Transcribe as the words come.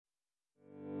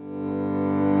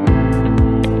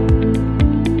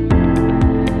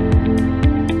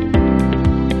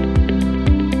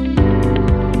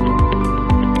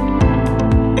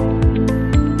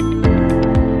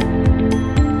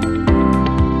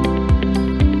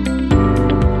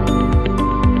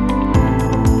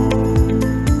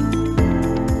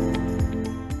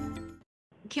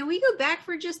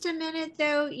for just a minute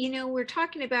though? We're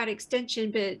talking about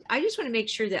extension, but I just want to make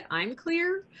sure that I'm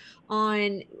clear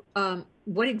on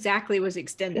what exactly was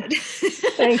extended.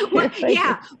 Thank you.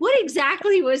 What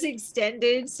exactly was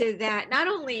extended so that not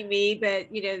only me, but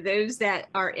those that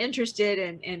are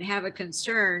interested and have a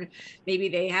concern, maybe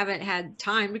they haven't had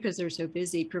time because they're so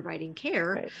busy providing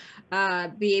care,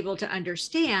 be able to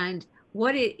understand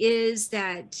what it is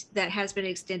that has been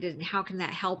extended and how can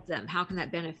that help them? How can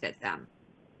that benefit them?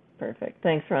 Perfect.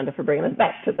 Thanks, Rhonda, for bringing us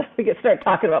back to we can start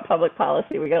talking about public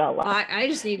policy. We get all lost. I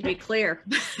just need to be clear.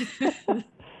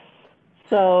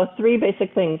 So 3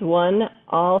 basic things. 1,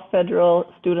 all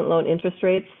federal student loan interest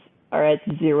rates are at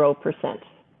 0%.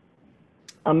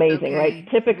 Amazing, right?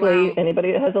 Typically,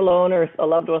 anybody that has a loan or a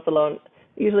loved one with a loan,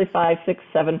 usually 5, 6,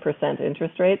 7%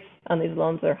 interest rates on these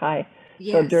loans are high.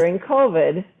 Yes. So during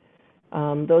COVID,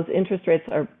 those interest rates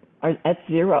are at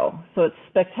 0. So it's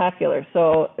spectacular.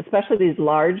 So especially these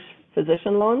large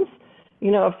physician loans,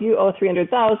 if you owe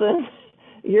 $300,000,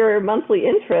 your monthly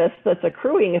interest that's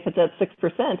accruing, if it's at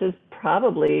 6%, is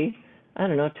probably, I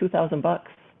don't know, $2,000,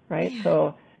 right? Yeah.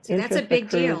 So that's a big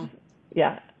deal.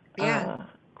 Yeah.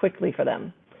 Quickly for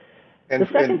them. And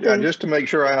just to make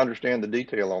sure I understand the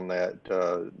detail on that,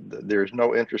 there's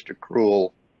no interest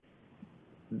accrual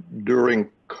during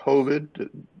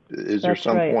COVID. Is there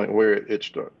some point where it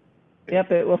starts?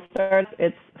 Yep, it will start.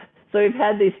 So we've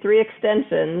had these 3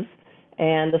 extensions,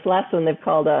 and this last one they've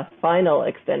called a final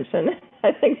extension.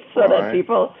 I think so that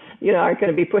people, aren't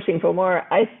going to be pushing for more.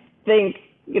 I think,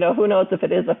 who knows if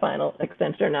it is a final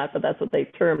extension or not, but that's what they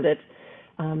termed it.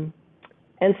 And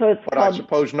so it's. But I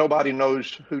suppose nobody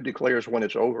knows who declares when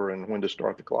it's over and when to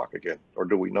start the clock again, or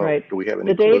do we know? Right. Do we have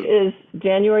any clue? The date is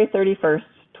January 31st,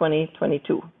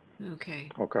 2022. Okay.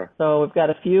 So we've got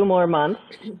a few more months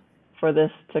for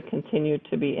this to continue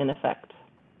to be in effect.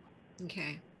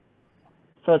 Okay.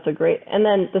 So it's a great, and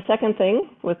then the second thing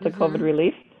with the COVID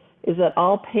relief is that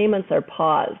all payments are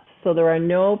paused. So there are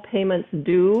no payments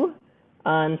due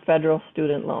on federal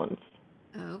student loans.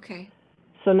 Okay.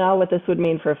 So now what this would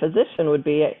mean for a physician would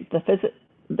be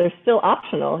they're still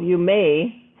optional. You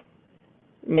may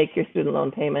make your student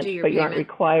loan payment, but you aren't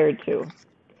required to.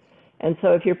 And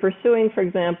so if you're pursuing, for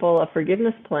example, a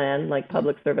forgiveness plan like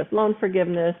public service loan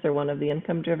forgiveness or one of the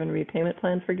income-driven repayment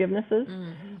plan forgivenesses,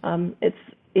 it's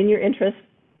in your interest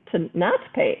to not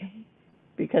pay,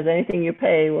 because anything you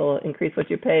pay will increase what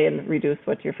you pay and reduce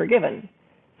what you're forgiven.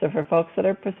 So for folks that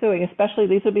are pursuing, especially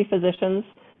these would be physicians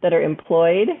that are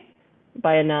employed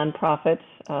by a nonprofit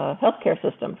healthcare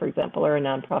system, for example, or a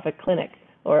nonprofit clinic,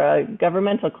 or a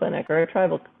governmental clinic, or a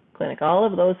tribal clinic. All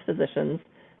of those physicians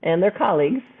and their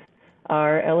colleagues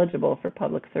are eligible for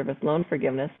public service loan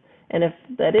forgiveness. And if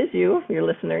that is you're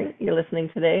listening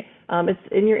today, it's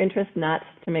in your interest not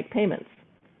to make payments.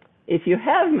 If you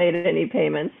have made any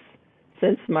payments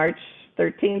since March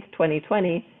 13th,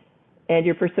 2020, and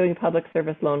you're pursuing public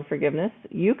service loan forgiveness,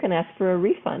 you can ask for a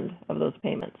refund of those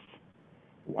payments.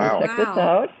 Wow. And check this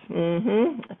out.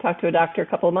 I talked to a doctor a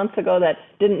couple of months ago that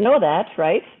didn't know that,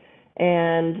 right?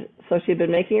 And so she'd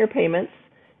been making her payments,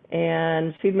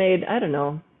 and she'd made, I don't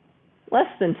know, less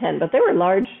than 10, but they were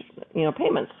large,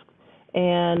 payments.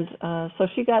 And so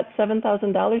she got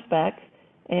 $7,000 back,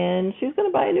 and she's going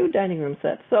to buy a new dining room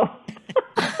set. So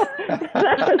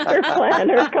that was her plan,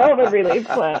 her COVID relief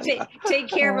plan. Take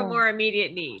care of a more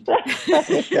immediate need. But I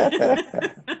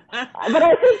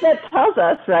think that tells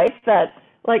us, right, that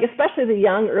especially the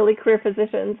young early career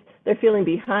physicians, they're feeling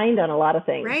behind on a lot of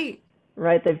things.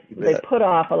 Right. They've put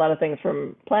off a lot of things,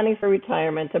 from planning for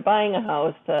retirement to buying a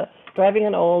house to driving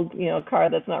an old, car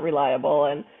that's not reliable,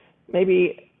 and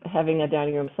maybe having a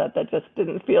dining room set that just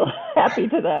didn't feel happy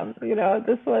to them. These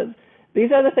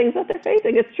are the things that they're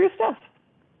facing. It's true stuff.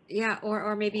 Yeah.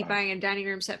 Or maybe buying a dining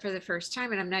room set for the first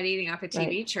time, and I'm not eating off a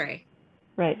TV tray.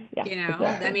 Right. Yeah.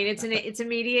 Exactly. I mean, it's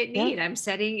immediate need. I'm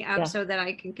setting up so that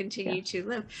I can continue to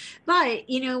live. But,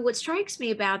 what strikes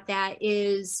me about that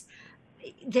is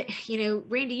that,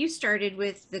 Randy, you started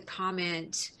with the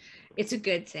comment, it's a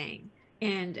good thing.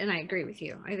 And I agree with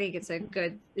you. I think it's a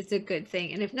good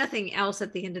thing. And if nothing else,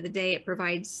 at the end of the day, it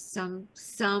provides some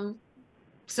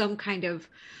kind of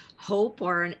hope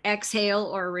or an exhale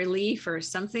or relief or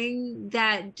something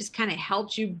that just kind of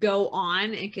helps you go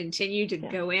on and continue to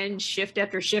go in shift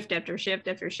after shift after shift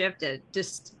after shift to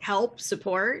just help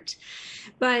support.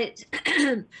 But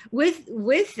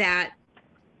with that,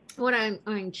 what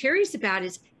I'm curious about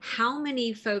is how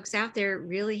many folks out there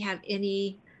really have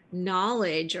any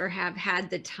knowledge or have had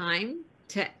the time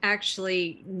to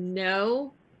actually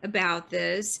know about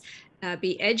this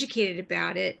be educated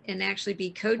about it, and actually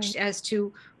be coached as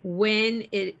to when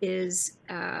it is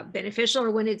beneficial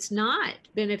or when it's not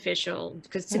beneficial.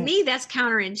 Because to me, that's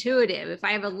counterintuitive. If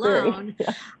I have a loan,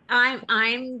 I'm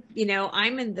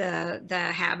in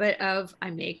the habit of, I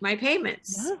make my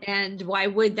payments, and why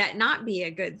would that not be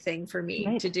a good thing for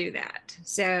me to do that?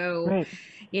 So,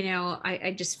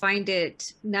 I just find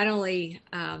it not only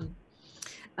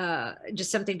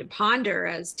just something to ponder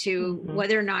as to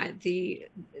whether or not the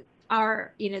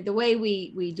way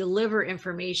we deliver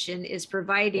information is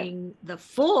providing the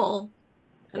full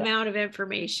amount of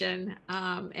information,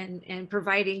 and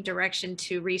providing direction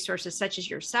to resources such as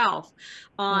yourself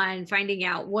on finding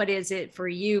out what is it for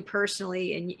you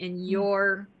personally in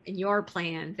your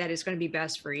plan that is going to be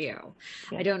best for you.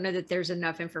 I don't know that there's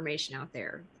enough information out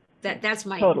there. That's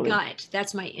my gut.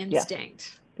 That's my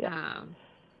instinct.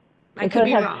 I could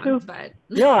be wrong, but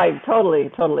no, I totally.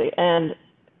 And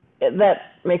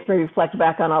that makes me reflect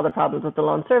back on all the problems with the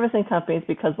loan servicing companies,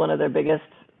 because one of their biggest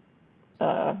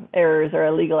errors or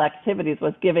illegal activities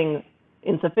was giving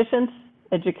insufficient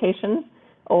education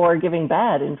or giving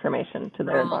bad information to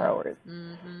their borrowers.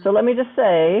 So let me just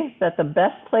say that the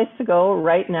best place to go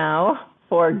right now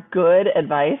for good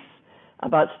advice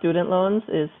about student loans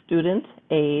is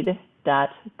studentaid.gov.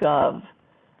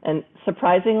 And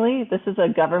surprisingly, this is a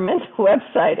government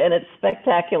website, and it's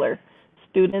spectacular,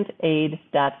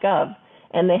 studentaid.gov.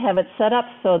 And they have it set up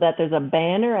so that there's a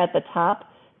banner at the top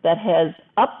that has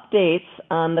updates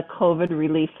on the COVID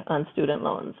relief on student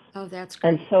loans. Oh, that's great.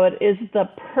 And so it is the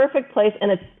perfect place,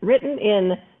 and it's written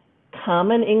in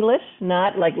common English,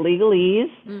 not like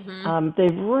legalese.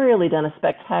 They've really done a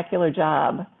spectacular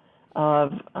job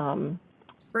of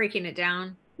breaking it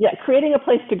down. Yeah, creating a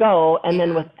place to go, and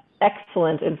then with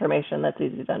excellent information that's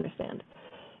easy to understand.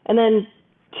 And then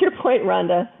to your point,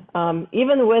 Rhonda,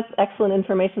 even with excellent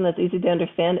information that's easy to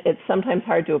understand, it's sometimes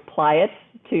hard to apply it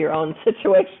to your own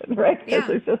situation, right? Yeah.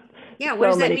 There's just what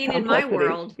does that mean in my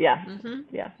world? Yeah.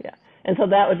 And so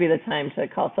that would be the time to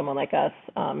call someone like us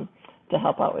to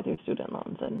help out with your student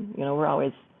loans. And, we're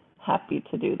always happy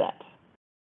to do that.